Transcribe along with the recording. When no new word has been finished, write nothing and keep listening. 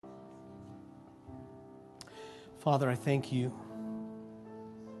Father, I thank you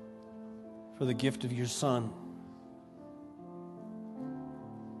for the gift of your Son.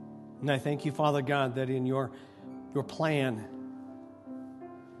 And I thank you, Father God, that in your plan,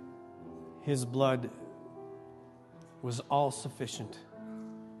 his blood was all sufficient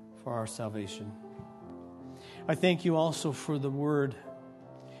for our salvation. I thank you also for the word,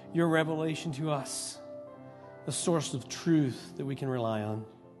 your revelation to us, a source of truth that we can rely on.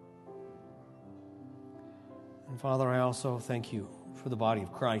 And Father, I also thank you for the body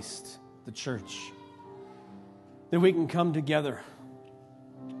of Christ, the church, that we can come together,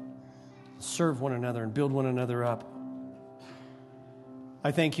 serve one another, and build one another up.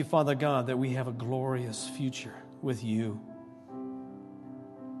 I thank you, Father God, that we have a glorious future with you.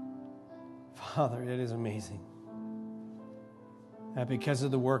 Father, it is amazing that because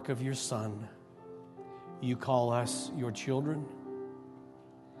of the work of your Son, you call us your children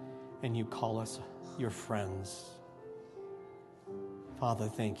and you call us your friends. Father,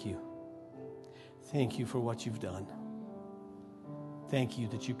 thank you. Thank you for what you've done. Thank you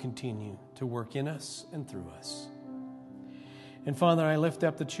that you continue to work in us and through us. And Father, I lift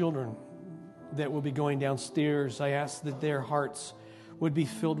up the children that will be going downstairs. I ask that their hearts would be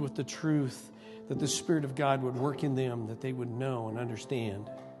filled with the truth, that the Spirit of God would work in them, that they would know and understand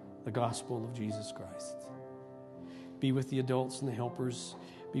the gospel of Jesus Christ. Be with the adults and the helpers.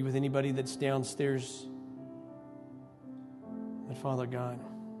 Be with anybody that's downstairs. That, Father God,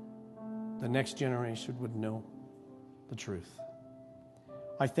 the next generation would know the truth.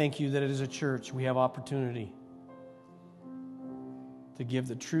 I thank you that as a church we have opportunity to give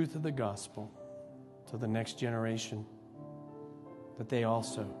the truth of the gospel to the next generation, that they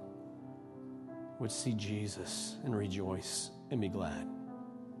also would see Jesus and rejoice and be glad.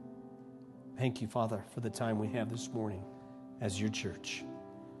 Thank you, Father, for the time we have this morning as your church.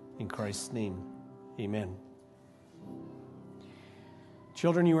 In Christ's name, amen.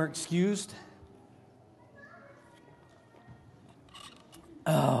 Children, you are excused.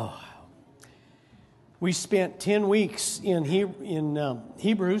 We spent 10 weeks in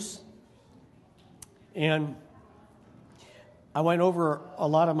Hebrews, and I went over a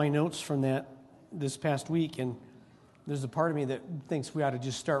lot of my notes from that this past week, and there's a part of me that thinks we ought to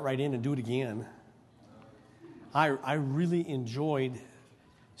just start right in and do it again. I really enjoyed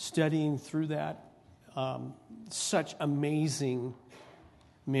studying through that. Such amazing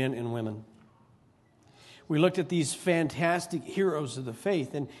men and women. We looked at these fantastic heroes of the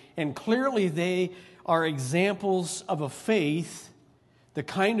faith, and clearly they are examples of a faith, the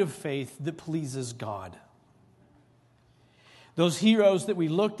kind of faith that pleases God. Those heroes that we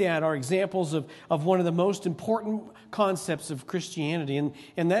looked at are examples of one of the most important concepts of Christianity,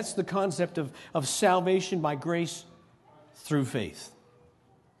 and that's the concept of salvation by grace through faith.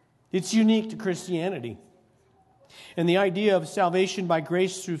 It's unique to Christianity. And the idea of salvation by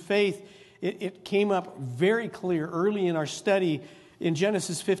grace through faith, it came up very clear early in our study in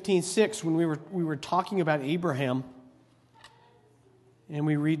Genesis 15:6 when we were talking about Abraham. And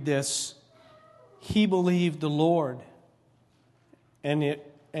we read this: he believed the Lord, and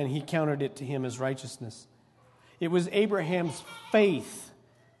he counted it to him as righteousness. It was Abraham's faith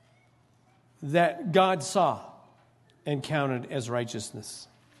that God saw and counted as righteousness.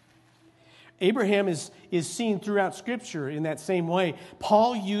 Abraham is seen throughout Scripture in that same way.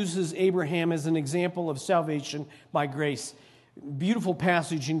 Paul uses Abraham as an example of salvation by grace. Beautiful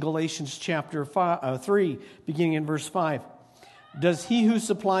passage in Galatians chapter 3, beginning in verse 5. Does he who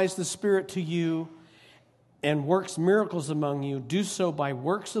supplies the Spirit to you and works miracles among you do so by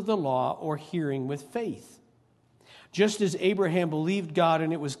works of the law or hearing with faith? Just as Abraham believed God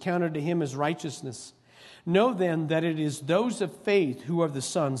and it was counted to him as righteousness. Know then that it is those of faith who are the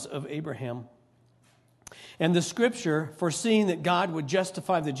sons of Abraham. And the Scripture, foreseeing that God would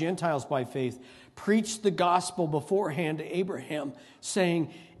justify the Gentiles by faith, preached the gospel beforehand to Abraham,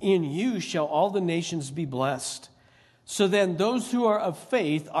 saying, in you shall all the nations be blessed. So then those who are of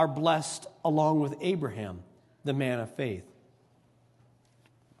faith are blessed along with Abraham, the man of faith.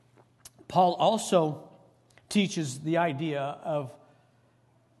 Paul also teaches the idea of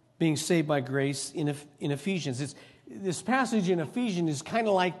being saved by grace in Ephesians. This passage in Ephesians is kind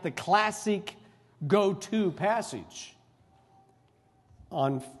of like the classic go-to passage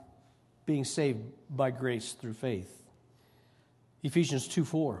on being saved by grace through faith. Ephesians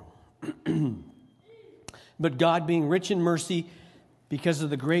 2:4. But God, being rich in mercy, because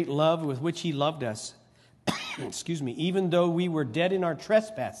of the great love with which he loved us, even though we were dead in our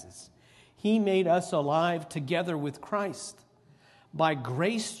trespasses, he made us alive together with Christ. By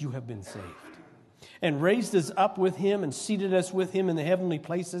grace you have been saved, and raised us up with him and seated us with him in the heavenly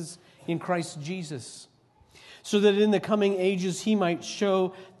places in Christ Jesus, so that in the coming ages he might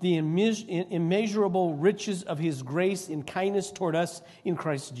show the immeasurable riches of his grace in kindness toward us in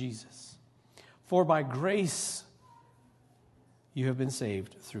Christ Jesus. For by grace you have been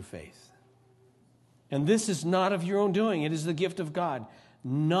saved through faith. And this is not of your own doing. It is the gift of God,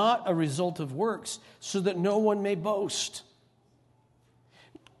 not a result of works, so that no one may boast.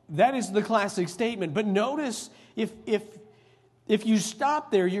 That is the classic statement. But notice, if you stop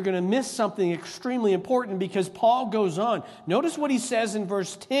there, you're going to miss something extremely important, because Paul goes on. Notice what he says in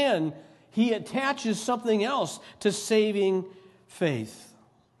verse 10. He attaches something else to saving faith.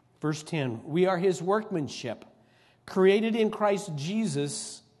 Verse 10, we are his workmanship, created in Christ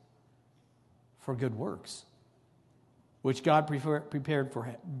Jesus for good works, which God prepared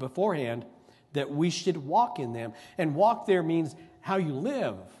for beforehand that we should walk in them. And walk there means how you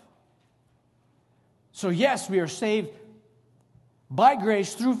live. So yes, we are saved by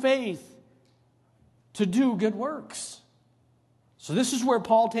grace through faith to do good works. So this is where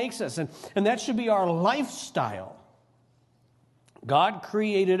Paul takes us, and that should be our lifestyle. God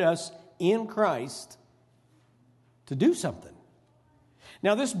created us in Christ to do something.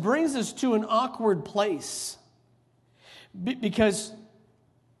 Now this brings us to an awkward place, because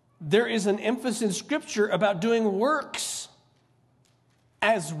there is an emphasis in Scripture about doing works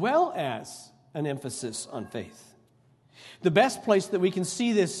as well as an emphasis on faith. The best place that we can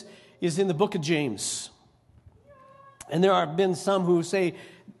see this is in the book of James. And there have been some who say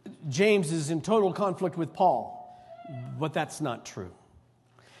James is in total conflict with Paul, but that's not true.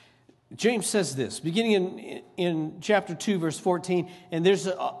 James says this, beginning in chapter 2, verse 14, and there's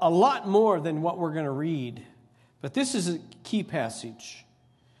a lot more than what we're going to read, but this is a key passage.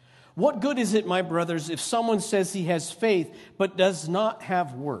 What good is it, my brothers, if someone says he has faith but does not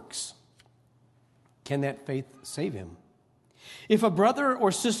have works? Can that faith save him? If a brother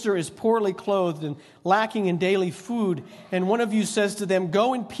or sister is poorly clothed and lacking in daily food, and one of you says to them,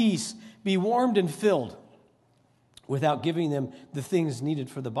 go in peace, be warmed and filled, without giving them the things needed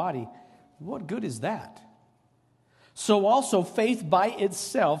for the body, what good is that? So also faith by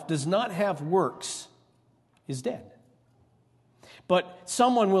itself does not have works, is dead. But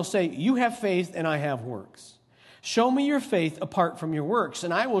someone will say, you have faith and I have works. Show me your faith apart from your works,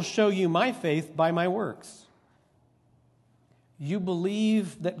 and I will show you my faith by my works. You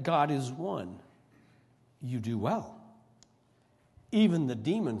believe that God is one. You do well. Even the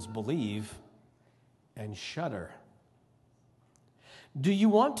demons believe and shudder. Do you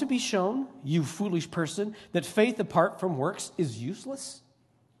want to be shown, you foolish person, that faith apart from works is useless?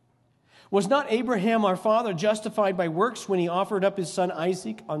 Was not Abraham our father justified by works when he offered up his son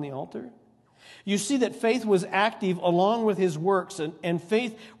Isaac on the altar? You see that faith was active along with his works, and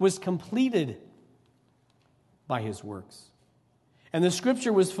faith was completed by his works. And the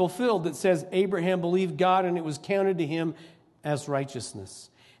scripture was fulfilled that says, Abraham believed God, and it was counted to him as righteousness.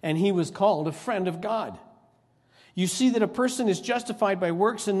 And he was called a friend of God. You see that a person is justified by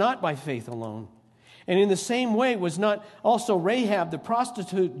works and not by faith alone. And in the same way, was not also Rahab the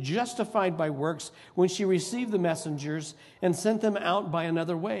prostitute justified by works when she received the messengers and sent them out by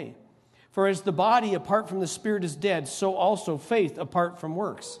another way? For as the body apart from the spirit is dead, so also faith apart from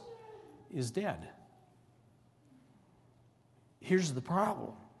works is dead. Here's the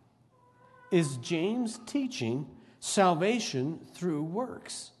problem. Is James teaching salvation through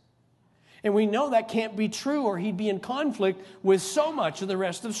works? And we know that can't be true, or he'd be in conflict with so much of the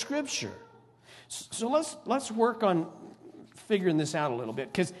rest of Scripture. So let's work on figuring this out a little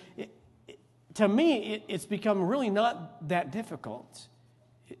bit, because to me, it's become really not that difficult.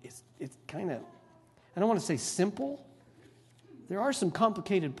 It's kind of, I don't want to say simple. There are some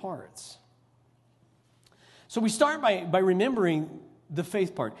complicated parts. So we start by remembering the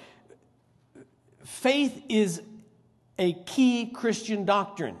faith part. Faith is a key Christian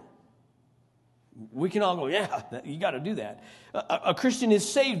doctrine. We can all go, yeah, you got to do that. A Christian is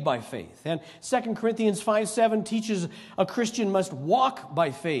saved by faith. And 2 Corinthians 5:7 teaches a Christian must walk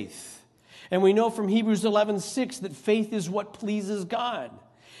by faith. And we know from Hebrews 11:6 that faith is what pleases God.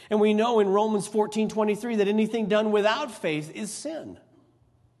 And we know in Romans 14:23 that anything done without faith is sin.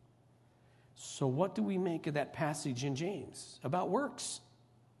 So what do we make of that passage in James about works?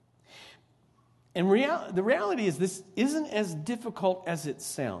 And the reality is this isn't as difficult as it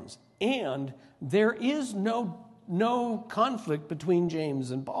sounds. And there is no conflict between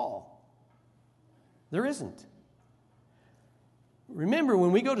James and Paul. There isn't. Remember,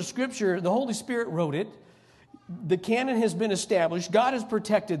 when we go to Scripture, the Holy Spirit wrote it. The canon has been established. God has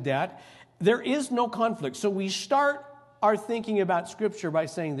protected that. There is no conflict. So we start our thinking about Scripture by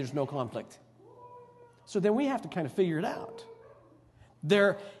saying there's no conflict. So then we have to kind of figure it out.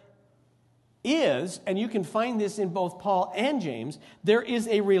 is, and you can find this in both Paul and James, there is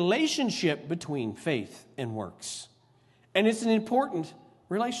a relationship between faith and works. And it's an important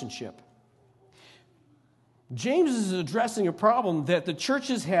relationship. James is addressing a problem that the church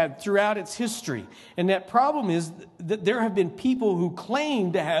has had throughout its history. And that problem is that there have been people who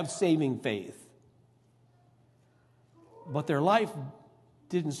claim to have saving faith, but their life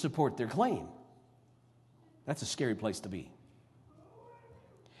didn't support their claim. That's a scary place to be.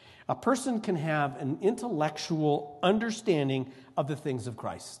 A person can have an intellectual understanding of the things of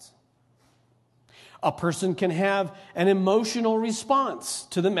Christ. A person can have an emotional response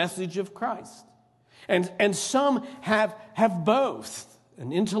to the message of Christ. And some have both,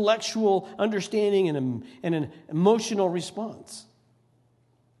 an intellectual understanding and an emotional response.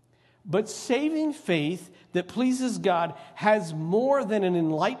 But saving faith that pleases God has more than an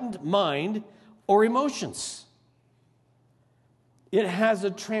enlightened mind or emotions. It has a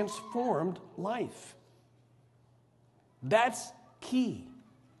transformed life. That's key.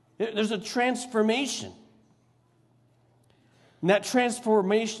 There's a transformation. And that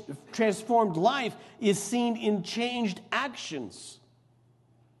transformed life is seen in changed actions.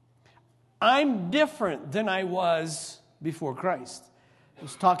 I'm different than I was before Christ. I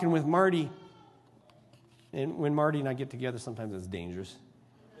was talking with Marty, and when Marty and I get together, sometimes it's dangerous.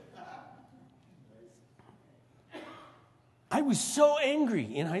 I was so angry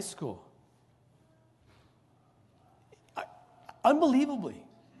in high school. Unbelievably.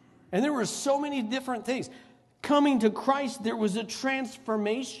 And there were so many different things. Coming to Christ, there was a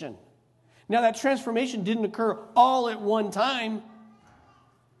transformation. Now, that transformation didn't occur all at one time,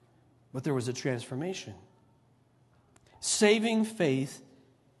 but there was a transformation. Saving faith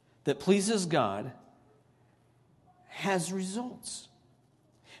that pleases God has results.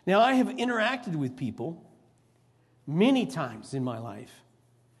 Now, I have interacted with people many times in my life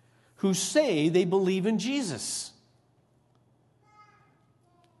who say they believe in Jesus.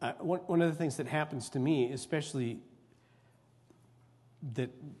 One of the things that happens to me, especially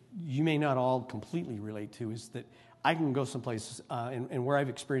that you may not all completely relate to, is that I can go someplace, and where I've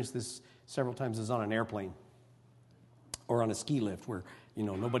experienced this several times is on an airplane or on a ski lift where,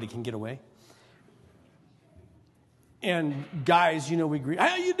 nobody can get away. And guys, we greet,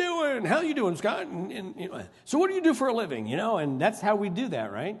 how you doing? How you doing, Scott? And so what do you do for a living? And that's how we do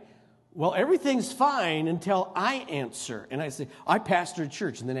that, right? Well, everything's fine until I answer. And I say, I pastor a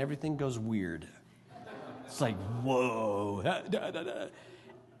church, and then everything goes weird. It's like, whoa.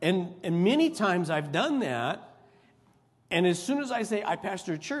 And many times I've done that, and as soon as I say, I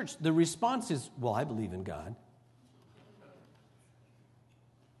pastor a church, the response is, well, I believe in God.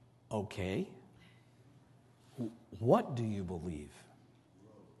 Okay. What do you believe?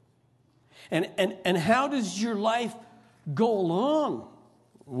 And how does your life go along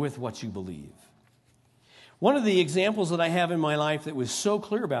with what you believe? One of the examples that I have in my life that was so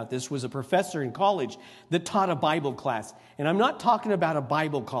clear about this was a professor in college that taught a Bible class. And I'm not talking about a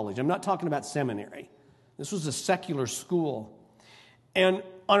Bible college. I'm not talking about seminary. This was a secular school. And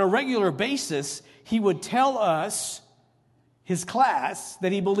on a regular basis, he would tell us, his class,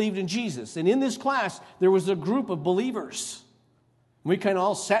 that he believed in Jesus. And in this class, there was a group of believers. We kind of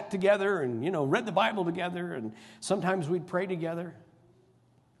all sat together and, read the Bible together, and sometimes we'd pray together.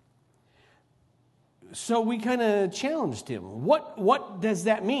 So we kind of challenged him. What does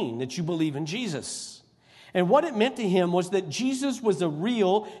that mean, that you believe in Jesus? And what it meant to him was that Jesus was a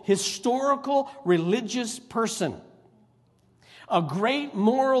real, historical, religious person. A great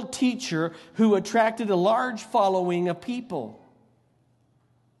moral teacher who attracted a large following of people.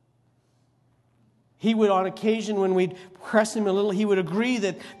 He would, on occasion, when we'd press him a little, he would agree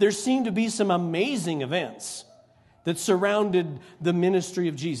that there seemed to be some amazing events that surrounded the ministry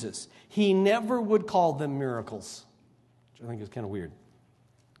of Jesus. He never would call them miracles, which I think is kind of weird.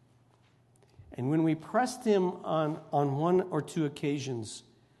 And when we pressed him on one or two occasions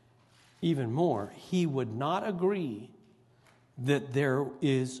even more, he would not agree that there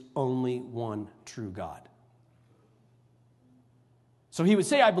is only one true God. So he would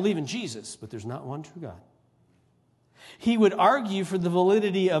say, I believe in Jesus, but there's not one true God. He would argue for the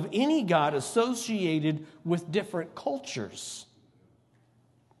validity of any God associated with different cultures.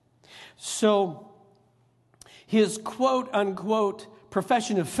 So his quote-unquote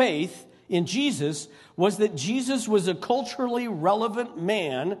profession of faith in Jesus was that Jesus was a culturally relevant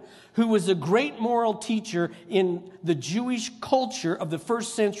man who was a great moral teacher in the Jewish culture of the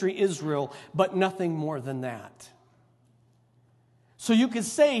first century Israel, but nothing more than that. So you could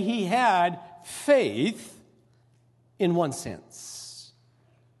say he had faith in one sense.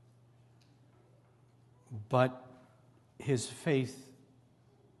 But his faith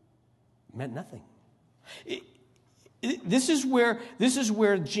meant nothing. This is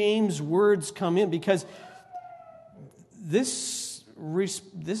where James' words come in, because this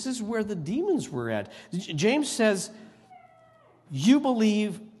is where the demons were at. James says, you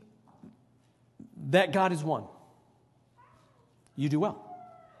believe that God is one. You do well.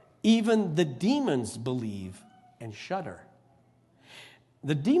 Even the demons believe and shudder.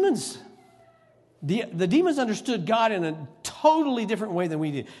 The demons understood God in a totally different way than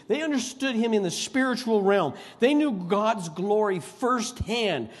we did. They understood him in the spiritual realm. They knew God's glory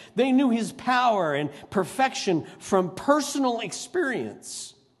firsthand. They knew his power and perfection from personal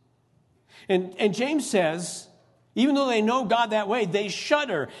experience. And James says, even though they know God that way, they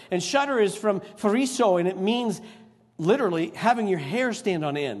shudder. And shudder is from phariso, and it means literally having your hair stand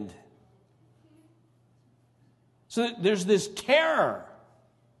on end. So there's this terror,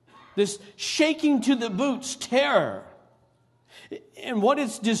 this shaking to the boots terror. And what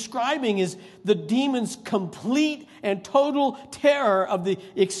it's describing is the demons' complete and total terror of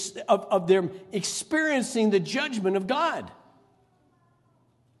them experiencing the judgment of God.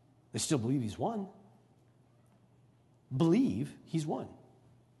 They still believe he's one. Believe he's one.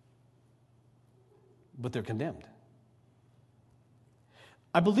 But they're condemned.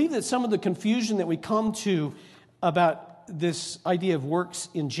 I believe that some of the confusion that we come to about this idea of works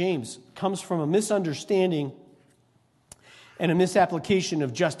in James comes from a misunderstanding and a misapplication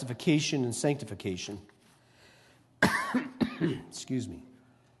of justification and sanctification. Excuse me.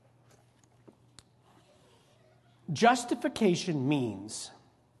 Justification means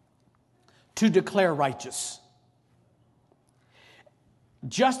to declare righteous.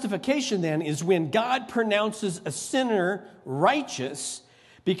 Justification, then, is when God pronounces a sinner righteous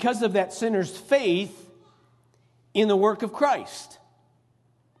because of that sinner's faith in the work of Christ.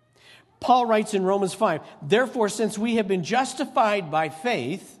 Paul writes in Romans 5, therefore, since we have been justified by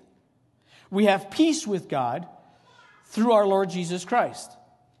faith, we have peace with God through our Lord Jesus Christ.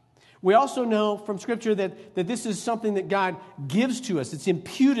 We also know from Scripture that this is something that God gives to us. It's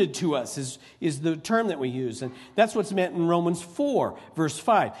imputed to us is the term that we use. And that's what's meant in Romans 4, verse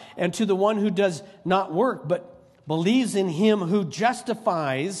 5. And to the one who does not work, but believes in him who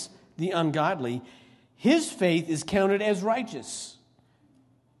justifies the ungodly, his faith is counted as righteous.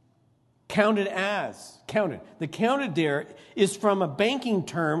 Counted. The counted there is from a banking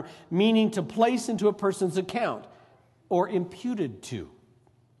term meaning to place into a person's account or imputed to.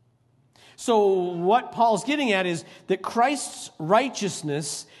 So what Paul's getting at is that Christ's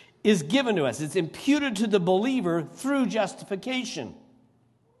righteousness is given to us. It's imputed to the believer through justification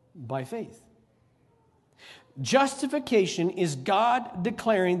by faith. Justification is God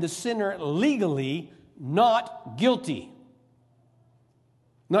declaring the sinner legally not guilty.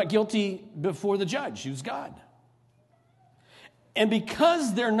 Not guilty before the judge, who's God. And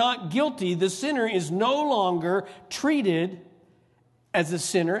because they're not guilty, the sinner is no longer treated as a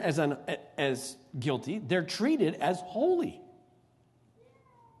sinner, as guilty. They're treated as holy.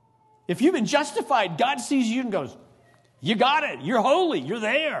 If you've been justified, God sees you and goes, you got it, you're holy, you're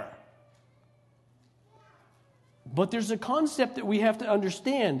there. But there's a concept that we have to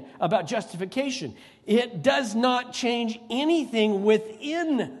understand about justification. It does not change anything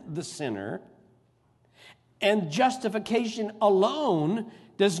within the sinner, and justification alone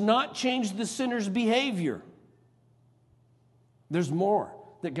does not change the sinner's behavior. There's more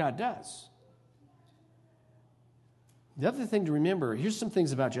that God does. The other thing to remember, here's some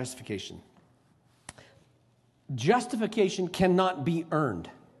things about justification. Justification cannot be earned.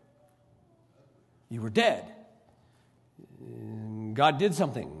 You were dead. God did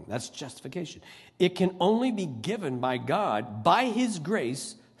something. That's justification. It can only be given by God, by his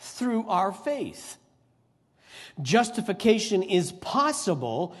grace, through our faith. Justification is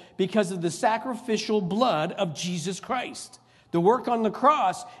possible because of the sacrificial blood of Jesus Christ. The work on the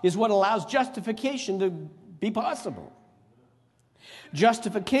cross is what allows justification to be possible.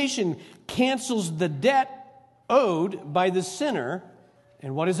 Justification cancels the debt owed by the sinner.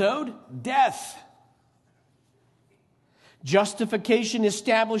 And what is owed? Death. Justification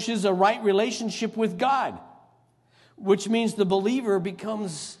establishes a right relationship with God, which means the believer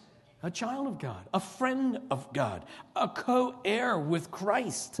becomes a child of God, a friend of God, a co-heir with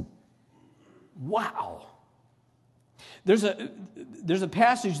Christ. Wow. There's a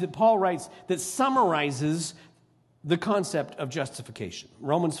passage that Paul writes that summarizes the concept of justification.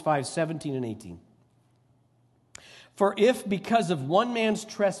 Romans 5, 17 and 18. For if because of one man's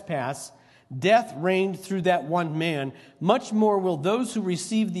trespass death reigned through that one man, much more will those who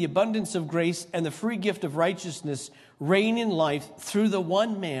receive the abundance of grace and the free gift of righteousness reign in life through the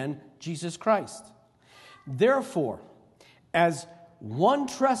one man, Jesus Christ. Therefore, as one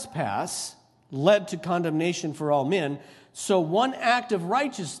trespass led to condemnation for all men, so one act of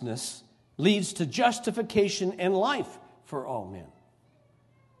righteousness leads to justification and life for all men.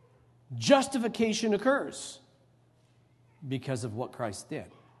 Justification occurs because of what Christ did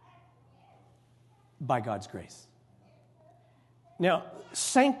by God's grace. Now,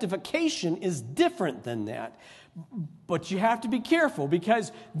 sanctification is different than that, but you have to be careful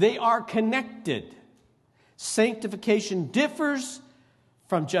because they are connected. Sanctification differs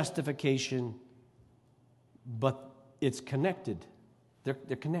from justification, but it's connected. They're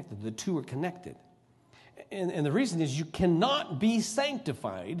connected. The two are connected. And the reason is you cannot be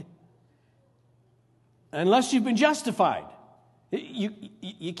sanctified unless you've been justified.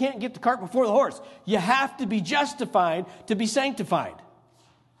 You can't get the cart before the horse. You have to be justified to be sanctified.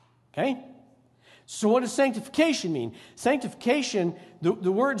 Okay? So what does sanctification mean? Sanctification,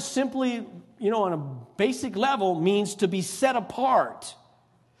 the word simply, on a basic level, means to be set apart.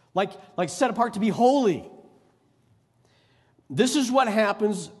 Like set apart to be holy. This is what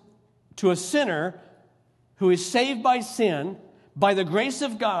happens to a sinner who is saved by sin, by the grace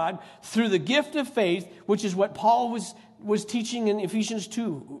of God, through the gift of faith, which is what Paul was teaching in Ephesians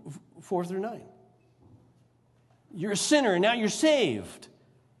 2, 4 through 9. You're a sinner, and now you're saved.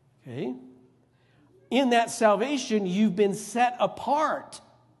 Okay? In that salvation, you've been set apart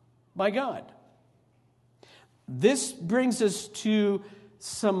by God. This brings us to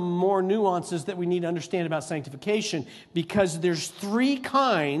some more nuances that we need to understand about sanctification, because there's three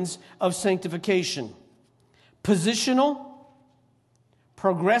kinds of sanctification: positional,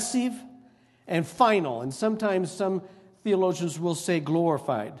 progressive, and final. And sometimes some theologians will say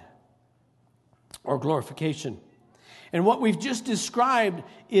glorified or glorification. And what we've just described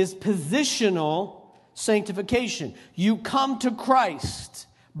is positional sanctification. You come to Christ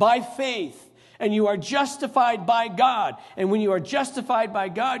by faith, and you are justified by God. And when you are justified by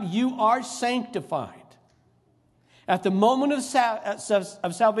God, you are sanctified. At the moment of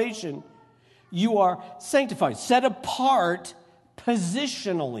salvation, you are sanctified, set apart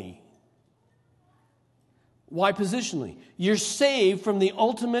positionally. Why positionally? You're saved from the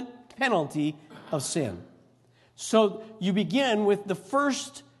ultimate penalty of sin. So you begin with the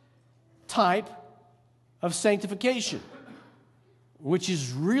first type of sanctification, which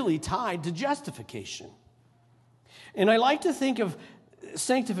is really tied to justification. And I like to think of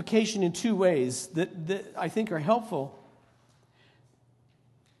sanctification in two ways that I think are helpful.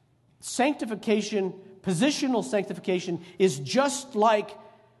 Sanctification, positional sanctification, is just like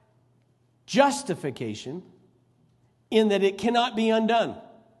justification in that it cannot be undone.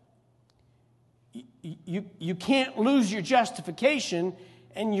 You can't lose your justification,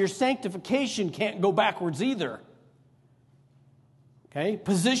 and your sanctification can't go backwards either. Okay?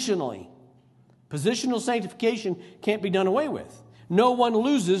 Positionally. Positional sanctification can't be done away with. No one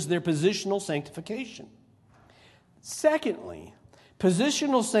loses their positional sanctification. Secondly,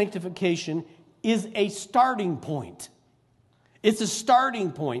 positional sanctification is a starting point. It's a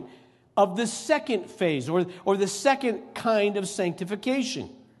starting point of the second phase or the second kind of sanctification.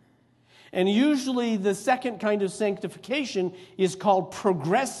 And usually the second kind of sanctification is called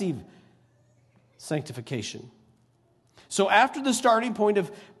progressive sanctification. So after the starting point of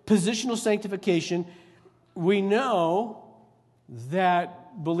positional sanctification, we know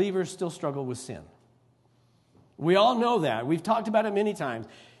that believers still struggle with sin. We all know that. We've talked about it many times.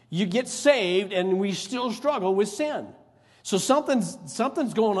 You get saved and we still struggle with sin. So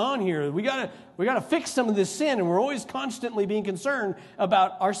something's going on here. We gotta fix some of this sin, and we're always constantly being concerned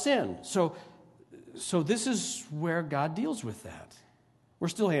about our sin. So this is where God deals with that. We're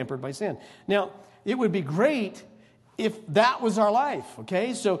still hampered by sin. Now, it would be great if that was our life,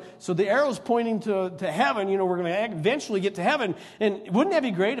 okay? So the arrow's pointing to heaven. We're going to eventually get to heaven. And wouldn't that be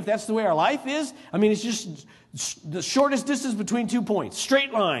great if that's the way our life is? I mean, it's just the shortest distance between 2 points.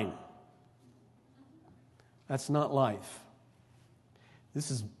 Straight line. That's not life. This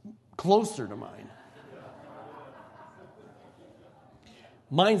is closer to mine.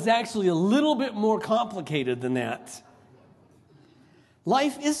 Mine's actually a little bit more complicated than that.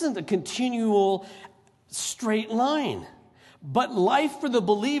 Life isn't a continual straight line, but life for the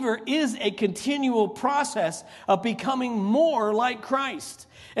believer is a continual process of becoming more like Christ.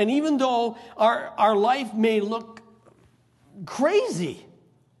 And even though our life may look crazy,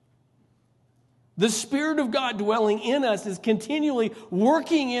 the Spirit of God dwelling in us is continually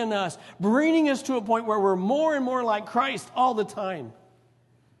working in us, bringing us to a point where we're more and more like Christ all the time.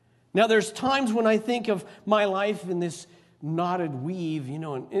 Now, there's times when I think of my life in this knotted weave,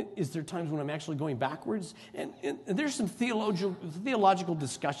 and is there times when I'm actually going backwards? And there's some theological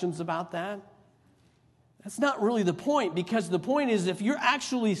discussions about that. That's not really the point, because the point is if you're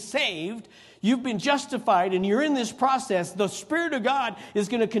actually saved, you've been justified, and you're in this process, the Spirit of God is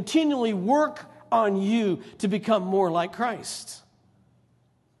going to continually work on you to become more like Christ.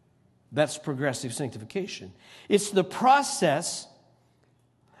 That's progressive sanctification. It's the process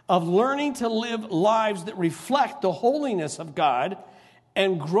of learning to live lives that reflect the holiness of God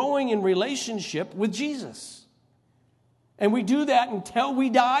and growing in relationship with Jesus. And we do that until we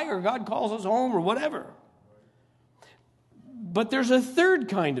die or God calls us home or whatever. But there's a third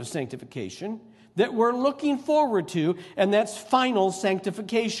kind of sanctification that we're looking forward to, and that's final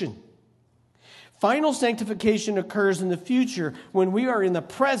sanctification. Final sanctification occurs in the future when we are in the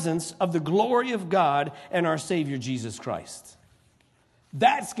presence of the glory of God and our Savior Jesus Christ.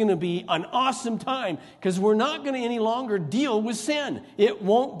 That's going to be an awesome time because we're not going to any longer deal with sin. It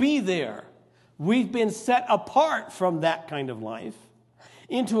won't be there. We've been set apart from that kind of life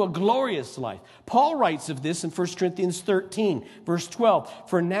into a glorious life. Paul writes of this in 1 Corinthians 13, verse 12.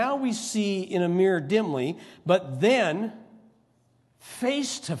 For now we see in a mirror dimly, but then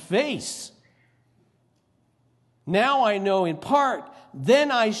face to face. Now I know in part,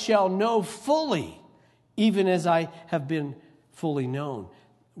 then I shall know fully, even as I have been fully known.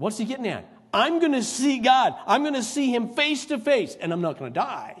 What's he getting at? I'm going to see God. I'm going to see him face to face, and I'm not going to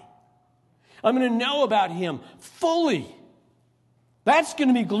die. I'm going to know about him fully. That's going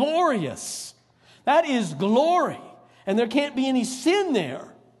to be glorious. That is glory. And there can't be any sin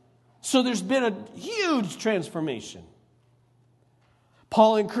there. So there's been a huge transformation.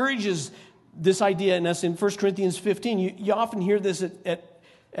 Paul encourages this idea in us in 1 Corinthians 15. You often hear this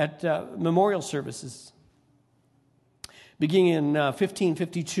at memorial services. Beginning in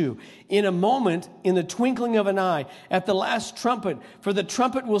 1552. In a moment, in the twinkling of an eye, at the last trumpet, for the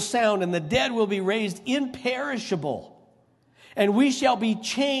trumpet will sound and the dead will be raised imperishable. And we shall be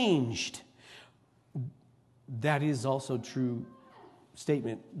changed. That is also a true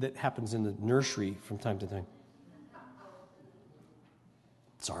statement that happens in the nursery from time to time.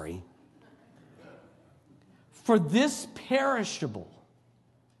 Sorry. For this perishable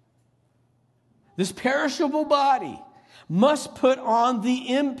body must put on the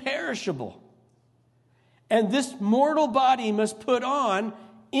imperishable. And this mortal body must put on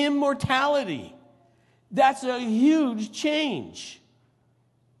immortality. That's a huge change.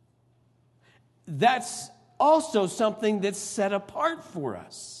 That's also something that's set apart for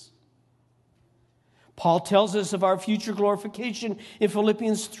us. Paul tells us of our future glorification in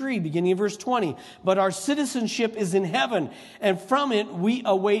Philippians 3, beginning in verse 20. But our citizenship is in heaven, and from it we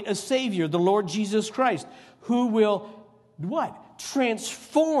await a Savior, the Lord Jesus Christ, who will, what?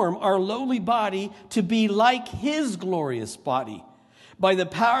 Transform our lowly body to be like his glorious body, by the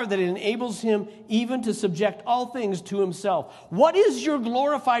power that enables him even to subject all things to himself. What is your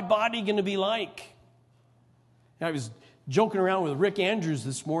glorified body going to be like? I was joking around with Rick Andrews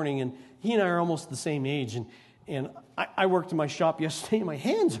this morning, and he and I are almost the same age. And I worked in my shop yesterday, and my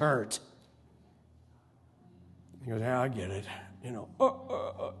hands hurt. He goes, yeah, I get it. You know,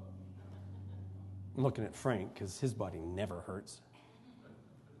 I'm looking at Frank because his body never hurts.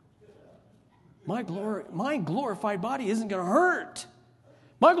 My glorified body isn't going to hurt.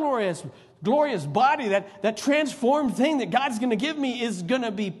 My glorious body, that transformed thing that God's going to give me is going to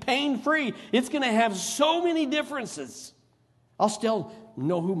be pain-free. It's going to have so many differences. I'll still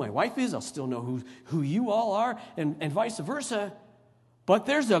know who my wife is. I'll still know who you all are, and vice versa. But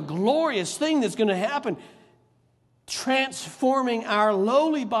there's a glorious thing that's going to happen, transforming our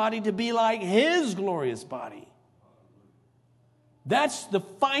lowly body to be like his glorious body. That's the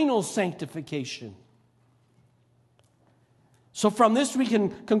final sanctification. So from this we can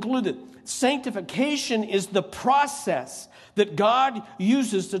conclude that sanctification is the process that God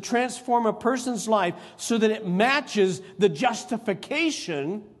uses to transform a person's life so that it matches the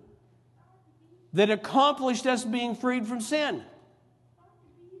justification that accomplished us being freed from sin.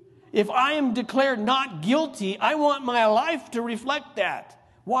 If I am declared not guilty, I want my life to reflect that.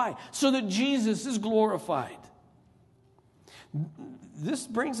 Why? So that Jesus is glorified. This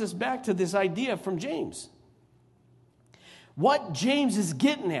brings us back to this idea from James. What James is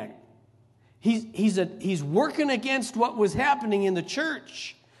getting at, he's working against what was happening in the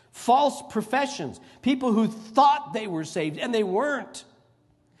church. False professions. People who thought they were saved and they weren't.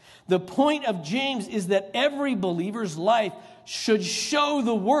 The point of James is that every believer's life should show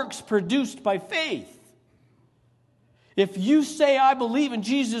the works produced by faith. If you say, I believe in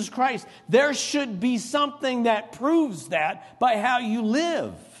Jesus Christ, there should be something that proves that by how you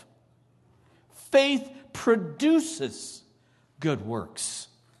live. Faith produces good works.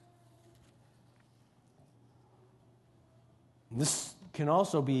 This can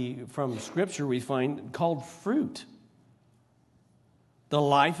also be, from Scripture we find, called fruit. The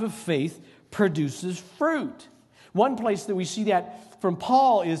life of faith produces fruit. One place that we see that from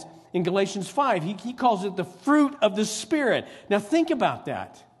Paul is in Galatians 5. He calls it the fruit of the Spirit. Now think about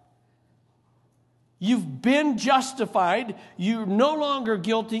that. You've been justified, you're no longer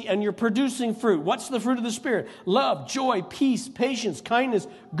guilty, and you're producing fruit. What's the fruit of the Spirit? Love, joy, peace, patience, kindness,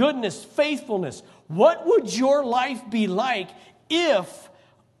 goodness, faithfulness. What would your life be like if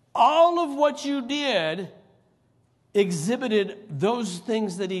all of what you did exhibited those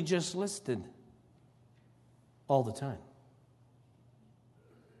things that he just listed all the time?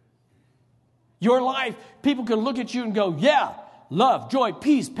 Your life, people can look at you and go, yeah, love, joy,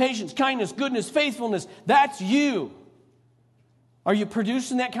 peace, patience, kindness, goodness, faithfulness, that's you. Are you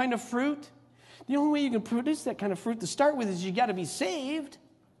producing that kind of fruit? The only way you can produce that kind of fruit to start with is you got to be saved.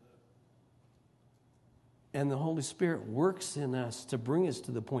 And the Holy Spirit works in us to bring us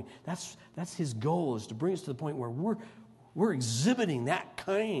to the point. That's his goal, is to bring us to the point where we're exhibiting that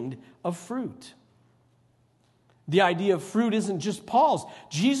kind of fruit. The idea of fruit isn't just Paul's.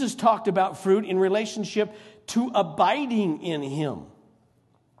 Jesus talked about fruit in relationship to abiding in him.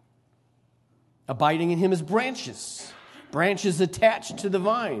 Abiding in him is branches. Branches attached to the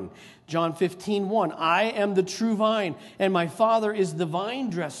vine. John 15:1. I am the true vine, and my Father is the vine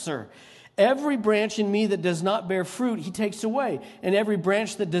dresser. Every branch in me that does not bear fruit, he takes away. And every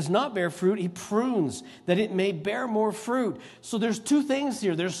branch that does not bear fruit, he prunes, that it may bear more fruit. So there's two things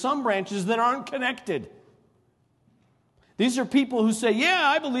here. There's some branches that aren't connected. These are people who say, yeah,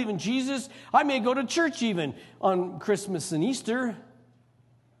 I believe in Jesus. I may go to church even on Christmas and Easter.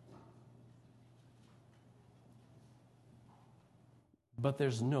 But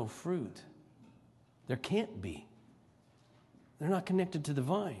there's no fruit. There can't be. They're not connected to the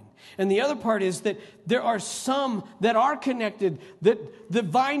vine. And the other part is that there are some that are connected that the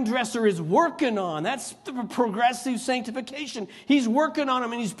vine dresser is working on. That's the progressive sanctification. He's working on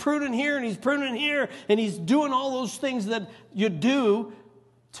them, and he's pruning here and he's pruning here, and he's doing all those things that you do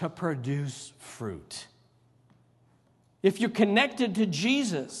to produce fruit. If you're connected to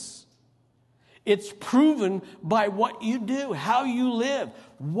Jesus, it's proven by what you do, how you live,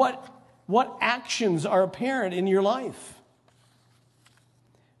 what actions are apparent in your life.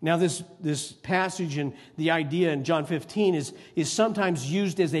 Now, this passage and the idea in John 15 is sometimes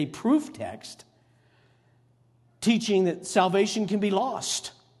used as a proof text, teaching that salvation can be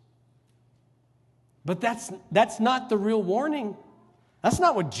lost. But that's not the real warning. That's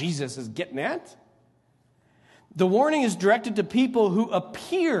not what Jesus is getting at. The warning is directed to people who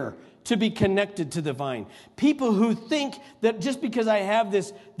appear to be connected to the vine. People who think that just because I have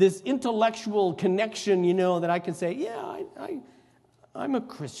this intellectual connection, that I can say, yeah, I'm a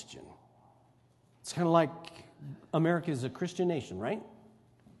Christian. It's kind of like America is a Christian nation, right?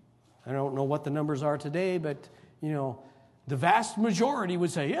 I don't know what the numbers are today, but, the vast majority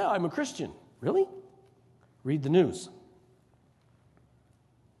would say, yeah, I'm a Christian. Really? Read the news.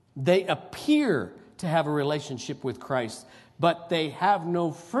 They appear to have a relationship with Christ, but they have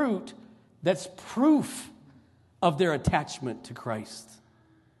no fruit that's proof of their attachment to Christ.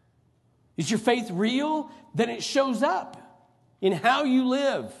 Is your faith real? Then it shows up in how you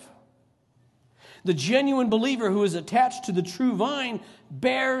live. The genuine believer who is attached to the true vine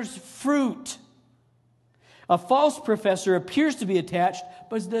bears fruit. A false professor appears to be attached,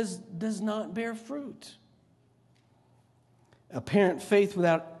 but does not bear fruit. Apparent faith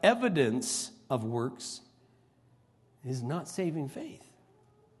without evidence of works is not saving faith.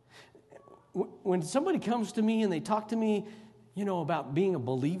 When somebody comes to me and they talk to me, about being a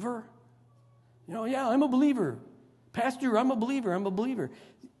believer, yeah, I'm a believer. Pastor, I'm a believer.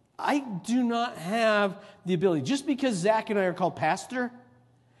 I do not have the ability. Just because Zach and I are called pastor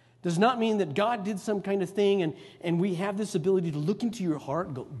does not mean that God did some kind of thing and we have this ability to look into your heart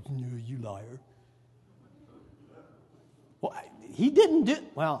and go, no, you liar. Well, he didn't do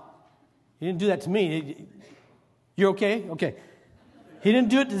that to me. You're okay? Okay. He didn't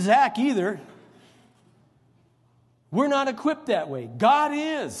do it to Zach either. We're not equipped that way. God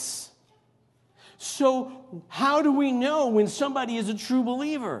is. So how do we know when somebody is a true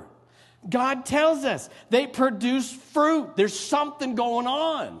believer? God tells us they produce fruit. There's something going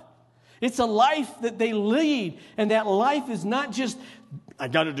on. It's a life that they lead. And that life is not just, I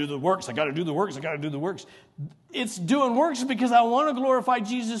got to do the works. It's doing works because I want to glorify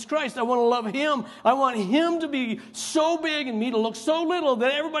Jesus Christ. I want to love him. I want him to be so big and me to look so little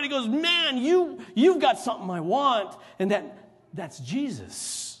that everybody goes, man, you've got something I want. And that's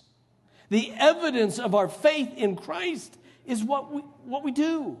Jesus. The evidence of our faith in Christ is what we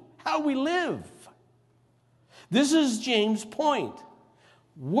do, how we live. This is James' point.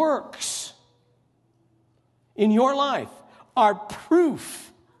 works in your life are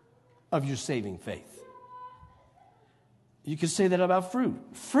proof of your saving faith. You could say that about fruit.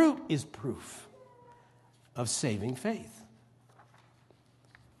 Fruit is proof of saving faith.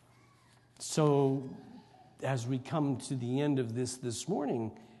 So, as we come to the end of this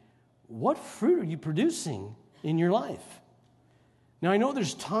morning, what fruit are you producing in your life? Now, I know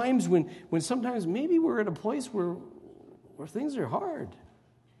there's times when sometimes maybe we're at a place where things are hard.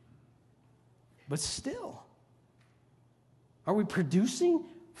 But still, are we producing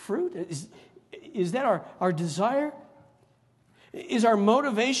fruit? Is that our desire? Is our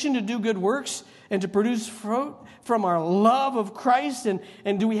motivation to do good works and to produce fruit from our love of Christ?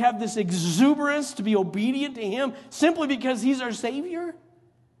 And do we have this exuberance to be obedient to Him simply because He's our Savior?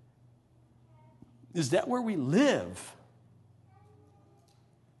 Is that where we live?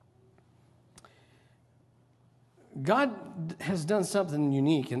 God has done something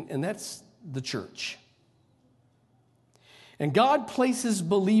unique, and that's the church. And God places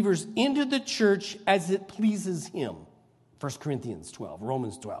believers into the church as it pleases Him. 1 Corinthians 12,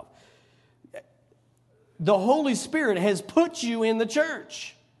 Romans 12. The Holy Spirit has put you in the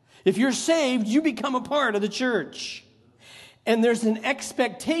church. If you're saved, you become a part of the church. And there's an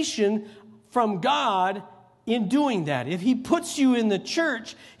expectation from God in doing that. If He puts you in the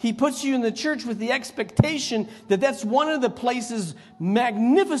church, He puts you in the church with the expectation that that's one of the places,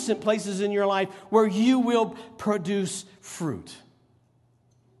 magnificent places in your life where you will produce fruit.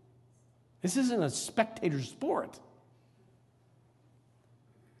 This isn't a spectator sport.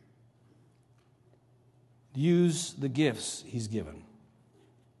 Use the gifts He's given.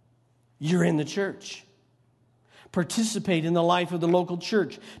 You're in the church. Participate in the life of the local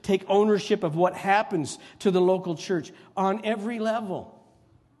church. Take ownership of what happens to the local church on every level.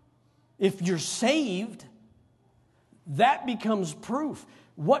 If you're saved, that becomes proof.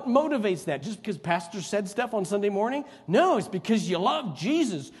 What motivates that? Just because pastor said stuff on Sunday morning? No, it's because you love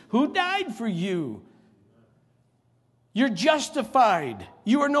Jesus who died for you. You're justified.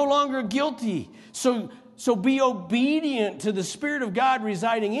 You are no longer guilty. So be obedient to the Spirit of God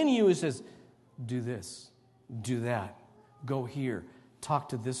residing in you who says, do this. Do that. Go here. Talk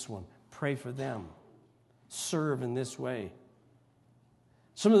to this one. Pray for them. Serve in this way.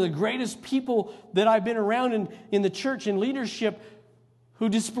 Some of the greatest people that I've been around in the church and leadership who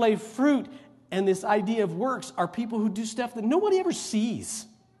display fruit and this idea of works are people who do stuff that nobody ever sees.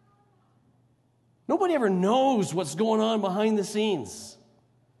 Nobody ever knows what's going on behind the scenes.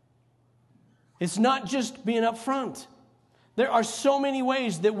 It's not just being up front. There are so many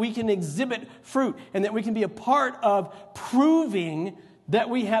ways that we can exhibit fruit and that we can be a part of proving that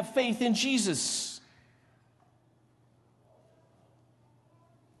we have faith in Jesus.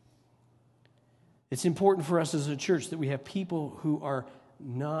 It's important for us as a church that we have people who are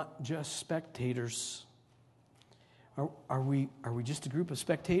not just spectators. Are we just a group of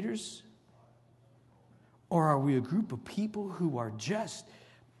spectators? Or are we a group of people who are just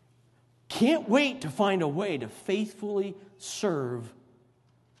can't wait to find a way to faithfully serve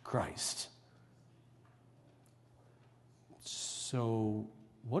Christ? So,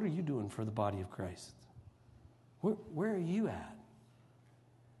 what are you doing for the body of Christ? Where are you at?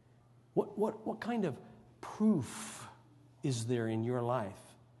 What kind of proof is there in your life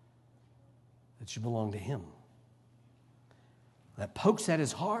that you belong to Him? That pokes at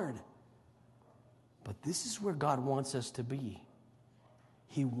is hard, but this is where God wants us to be.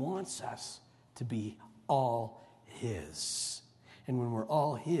 He wants us to be all His. And when we're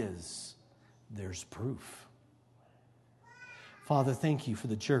all His, there's proof. Father, thank you for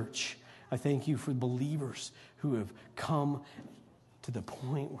the church. I thank you for believers who have come to the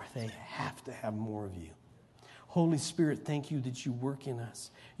point where they have to have more of you. Holy Spirit, thank you that you work in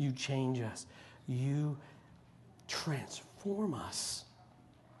us. You change us. You transform us.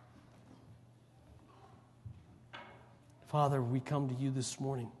 Father, we come to you this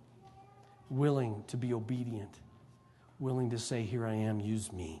morning willing to be obedient, willing to say, here I am,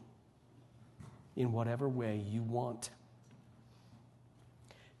 use me in whatever way you want.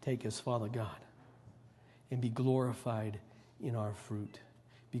 Take us, Father God, and be glorified in our fruit.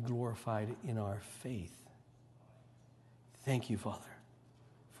 Be glorified in our faith. Thank you, Father,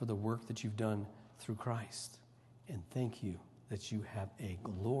 for the work that you've done through Christ. And thank you that you have a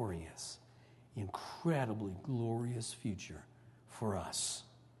glorious, incredibly glorious future for us.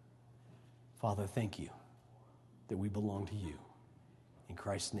 Father, thank you that we belong to you. In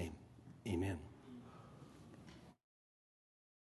Christ's name, amen.